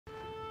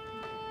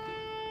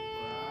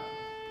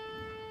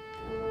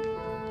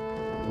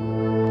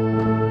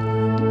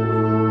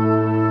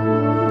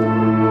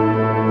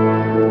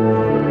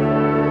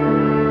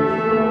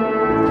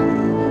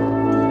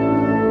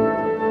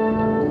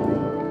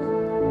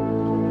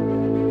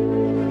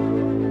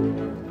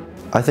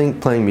I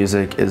think playing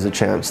music is a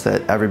chance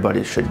that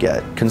everybody should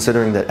get.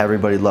 Considering that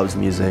everybody loves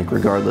music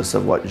regardless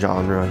of what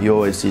genre, you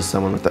always see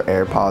someone with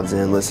their AirPods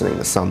in listening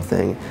to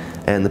something,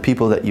 and the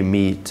people that you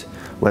meet,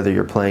 whether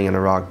you're playing in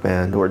a rock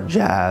band or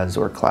jazz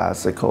or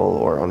classical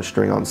or on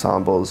string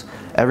ensembles,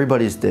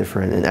 everybody's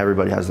different and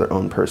everybody has their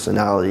own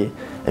personality,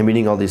 and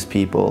meeting all these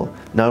people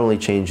not only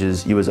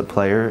changes you as a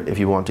player if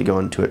you want to go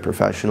into it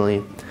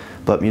professionally,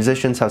 but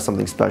musicians have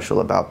something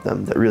special about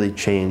them that really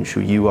change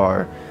who you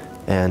are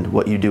and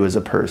what you do as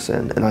a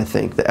person, and I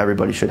think that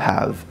everybody should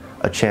have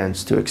a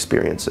chance to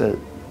experience it.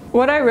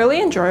 What I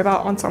really enjoy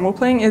about ensemble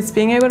playing is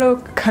being able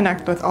to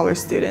connect with other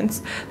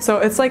students. So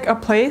it's like a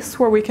place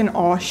where we can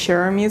all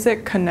share our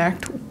music,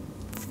 connect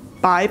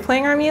by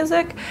playing our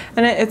music,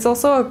 and it's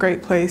also a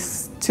great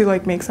place to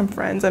like make some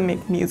friends and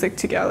make music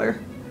together.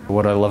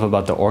 What I love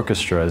about the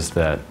orchestra is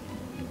that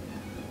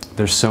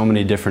there's so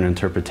many different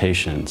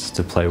interpretations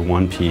to play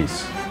one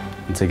piece,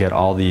 and to get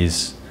all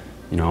these,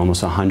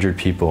 almost 100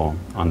 people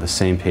on the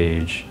same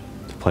page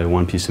to play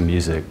one piece of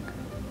music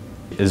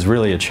is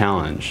really a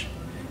challenge.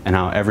 And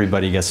how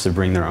everybody gets to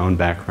bring their own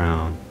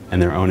background and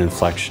their own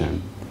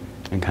inflection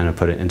and kind of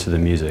put it into the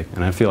music.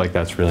 And I feel like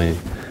that's really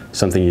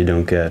something you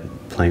don't get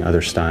playing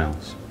other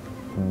styles.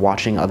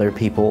 Watching other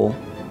people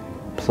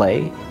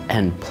play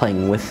and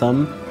playing with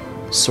them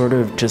sort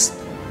of just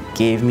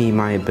gave me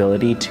my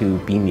ability to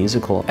be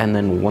musical. And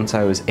then once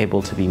I was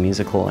able to be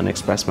musical and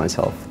express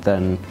myself,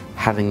 then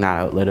having that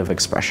outlet of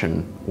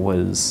expression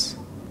was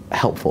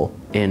helpful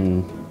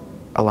in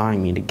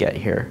allowing me to get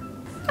here.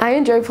 I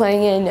enjoy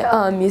playing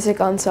in music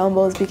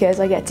ensembles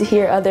because I get to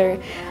hear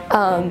other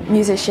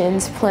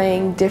musicians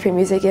playing different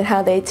music and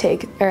how they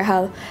take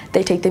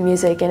the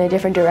music in a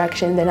different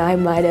direction than I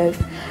might have.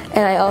 And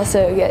I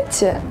also get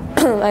to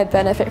I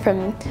benefit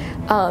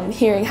from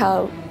hearing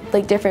how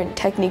different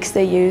techniques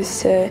they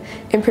use to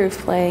improve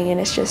playing,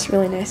 and it's just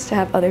really nice to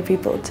have other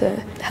people to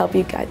help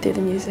you guide through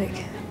the music.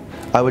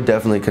 I would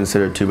definitely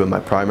consider tuba my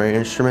primary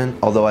instrument,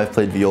 although I've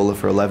played viola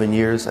for 11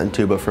 years and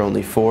tuba for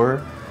only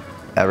 4.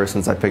 Ever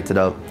since I picked it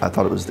up, I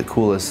thought it was the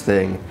coolest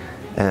thing,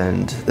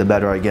 and the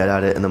better I get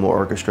at it and the more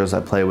orchestras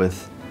I play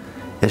with,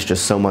 it's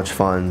just so much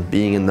fun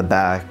being in the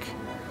back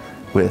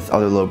with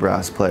other low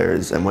brass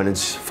players, and when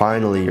it's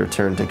finally your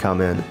turn to come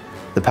in,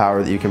 the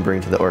power that you can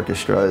bring to the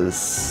orchestra is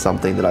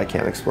something that I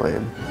can't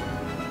explain.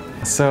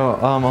 So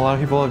a lot of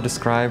people have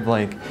described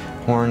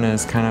horn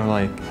as kind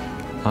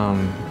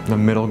of the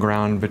middle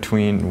ground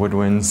between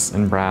woodwinds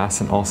and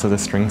brass, and also the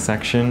string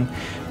section.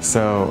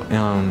 So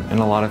in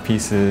a lot of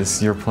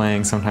pieces you're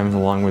playing sometimes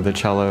along with the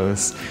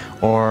cellos,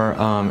 or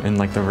in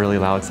the really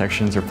loud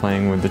sections you're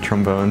playing with the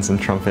trombones and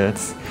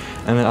trumpets,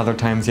 and then other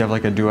times you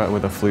have a duet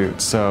with a flute.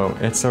 So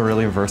it's a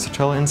really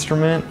versatile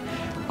instrument,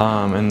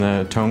 and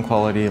the tone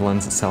quality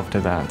lends itself to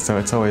that. So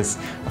it's always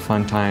a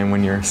fun time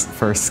when you're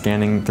first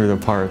scanning through the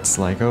parts,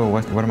 oh,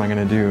 what am I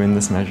going to do in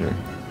this measure?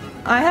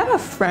 I have a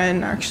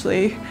friend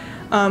actually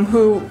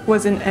who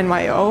was in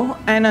NYO,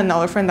 and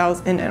another friend that was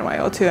in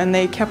NYO2, and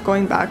they kept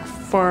going back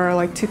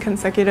for 2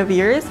 consecutive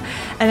years,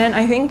 and then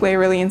I think they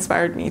really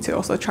inspired me to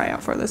also try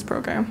out for this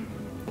program.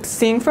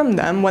 Seeing from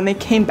them when they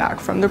came back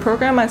from the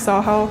program, I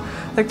saw how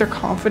their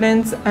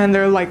confidence and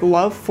their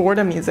love for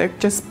the music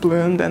just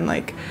bloomed, and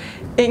it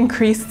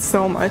increased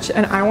so much,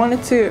 and I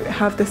wanted to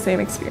have the same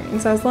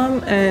experience as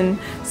them and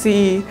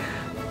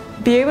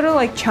be able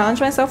to challenge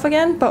myself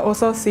again, but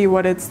also see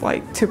what it's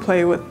like to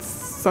play with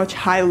such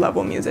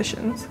high-level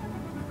musicians.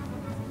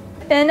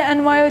 In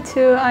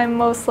NYO2, I'm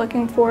most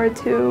looking forward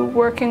to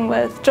working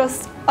with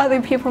just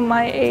other people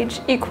my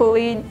age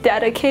equally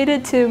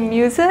dedicated to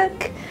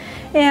music,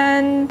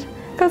 and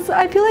because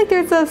I feel like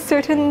there's a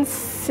certain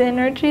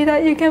synergy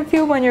that you can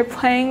feel when you're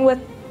playing with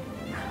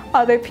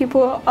other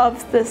people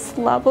of this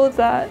level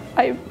that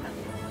I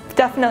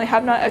definitely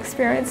have not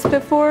experienced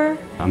before.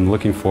 I'm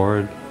looking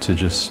forward to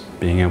just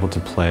being able to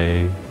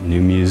play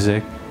new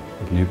music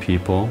with new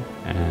people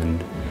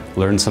and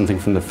learn something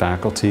from the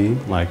faculty.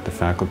 The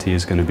faculty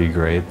is going to be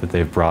great that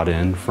they've brought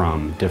in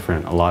from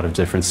a lot of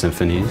different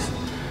symphonies.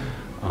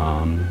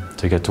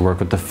 To get to work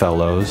with the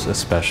fellows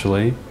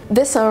especially.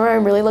 This summer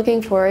I'm really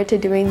looking forward to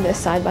doing this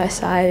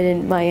side-by-side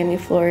in Miami,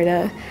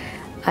 Florida.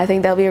 I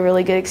think that'll be a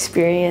really good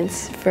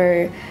experience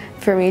for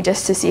me,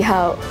 just to see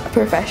how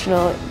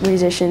professional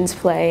musicians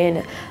play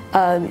in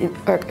an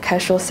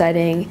orchestral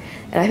setting,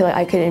 and I feel like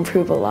I could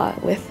improve a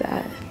lot with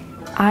that.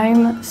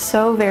 I'm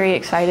so very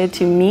excited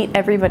to meet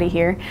everybody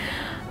here.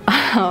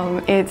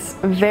 It's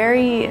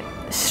very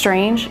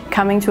strange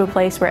coming to a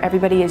place where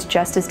everybody is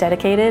just as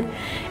dedicated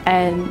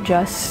and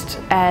just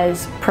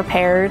as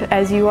prepared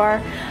as you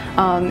are.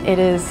 It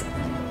is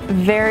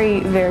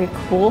very, very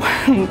cool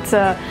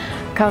to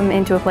come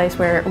into a place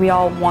where we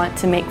all want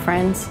to make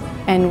friends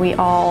and we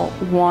all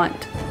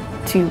want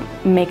to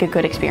make a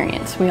good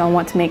experience. We all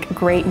want to make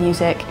great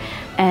music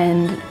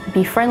and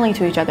be friendly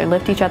to each other,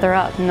 lift each other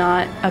up,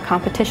 not a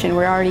competition.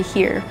 We're already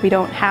here. We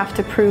don't have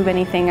to prove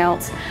anything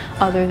else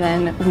other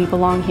than we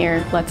belong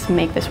here. Let's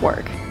make this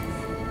work.